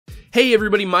Hey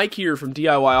everybody, Mike here from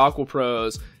DIY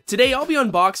AQUAPROs. Today I'll be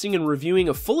unboxing and reviewing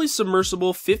a fully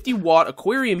submersible 50-watt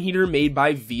aquarium heater made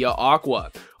by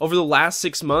ViaAqua. Over the last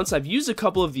 6 months I've used a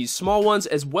couple of these small ones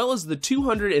as well as the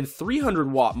 200 and 300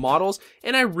 watt models,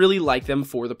 and I really like them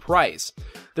for the price.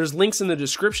 There's links in the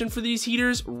description for these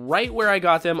heaters right where I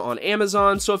got them on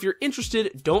Amazon, so if you're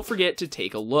interested, don't forget to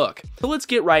take a look. So let's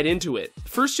get right into it.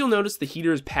 First, you'll notice the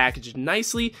heater is packaged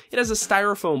nicely. It has a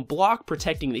styrofoam block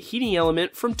protecting the heating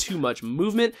element from too much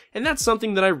movement, and that's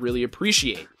something that I really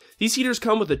appreciate. These heaters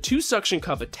come with a 2 suction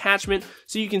cup attachment,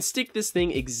 so you can stick this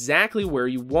thing exactly where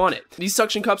you want it. These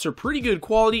suction cups are pretty good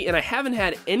quality, and I haven't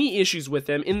had any issues with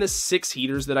them in the 6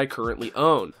 heaters that I currently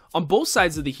own. On both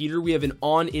sides of the heater, we have an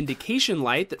on indication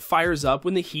light that fires up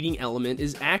when the heating element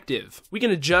is active. We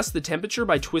can adjust the temperature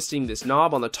by twisting this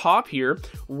knob on the top here,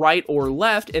 right or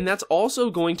left, and that's also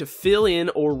going to fill in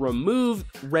or remove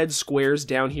red squares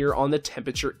down here on the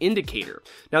temperature indicator.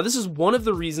 Now, this is one of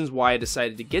the reasons why I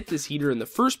decided to get this heater in the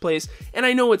first place, and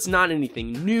I know it's not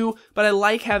anything new, but I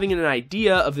like having an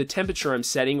idea of the temperature I'm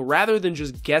setting rather than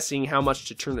just guessing how much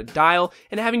to turn a dial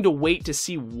and having to wait to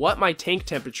see what my tank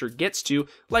temperature gets to,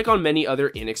 like on many other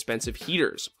inexpensive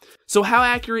heaters. So how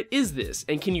accurate is this,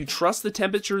 and can you trust the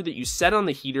temperature that you set on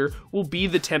the heater will be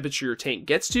the temperature your tank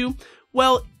gets to?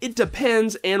 Well, it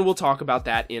depends, and we'll talk about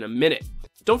that in a minute.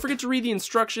 Don't forget to read the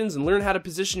instructions and learn how to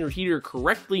position your heater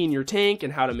correctly in your tank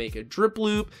and how to make a drip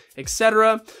loop,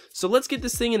 etc. So let's get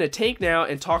this thing in a tank now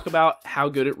and talk about how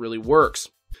good it really works.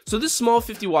 So this small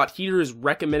 50-watt heater is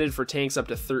recommended for tanks up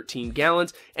to 13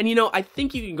 gallons, and I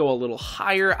think you can go a little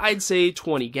higher. I'd say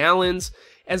 20 gallons,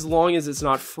 as long as it's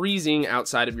not freezing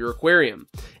outside of your aquarium.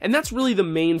 And that's really the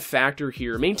main factor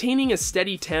here. Maintaining a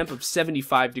steady temp of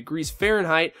 75 degrees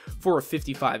Fahrenheit for a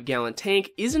 55-gallon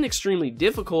tank isn't extremely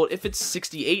difficult if it's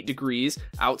 68 degrees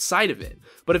outside of it.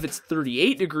 But if it's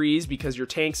 38 degrees because your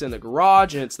tank's in the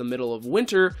garage and it's the middle of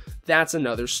winter, that's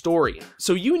another story.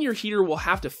 So you and your heater will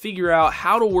have to figure out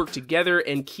how to work together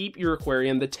and keep your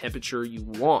aquarium the temperature you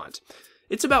want.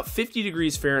 It's about 50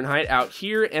 degrees Fahrenheit out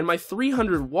here, and my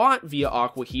 300 watt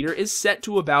ViaAqua heater is set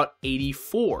to about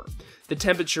 84. The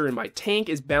temperature in my tank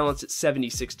is balanced at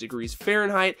 76 degrees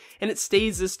Fahrenheit, and it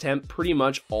stays this temp pretty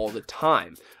much all the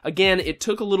time. Again, it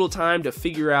took a little time to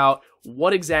figure out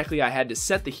what exactly I had to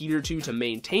set the heater to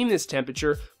maintain this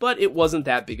temperature, but it wasn't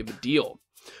that big of a deal.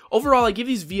 Overall, I give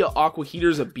these ViaAqua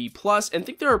heaters a B+ and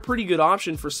think they're a pretty good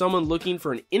option for someone looking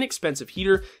for an inexpensive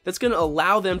heater that's going to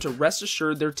allow them to rest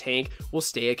assured their tank will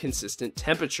stay a consistent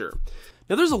temperature.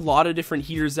 Now, there's a lot of different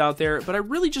heaters out there, but I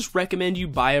really just recommend you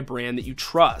buy a brand that you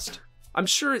trust. I'm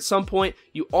sure at some point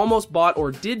you almost bought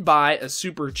or did buy a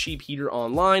super cheap heater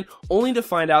online only to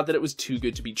find out that it was too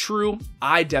good to be true.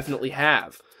 I definitely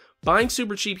have. Buying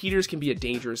super cheap heaters can be a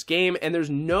dangerous game, and there's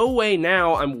no way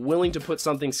now I'm willing to put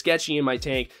something sketchy in my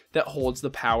tank that holds the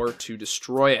power to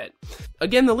destroy it.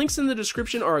 Again, the links in the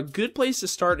description are a good place to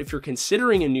start if you're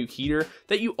considering a new heater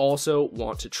that you also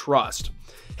want to trust.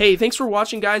 Hey, thanks for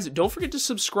watching, guys. Don't forget to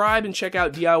subscribe and check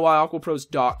out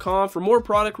DIYAquapros.com for more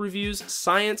product reviews,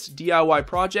 science, DIY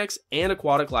projects, and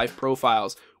aquatic life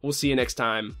profiles. We'll see you next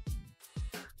time.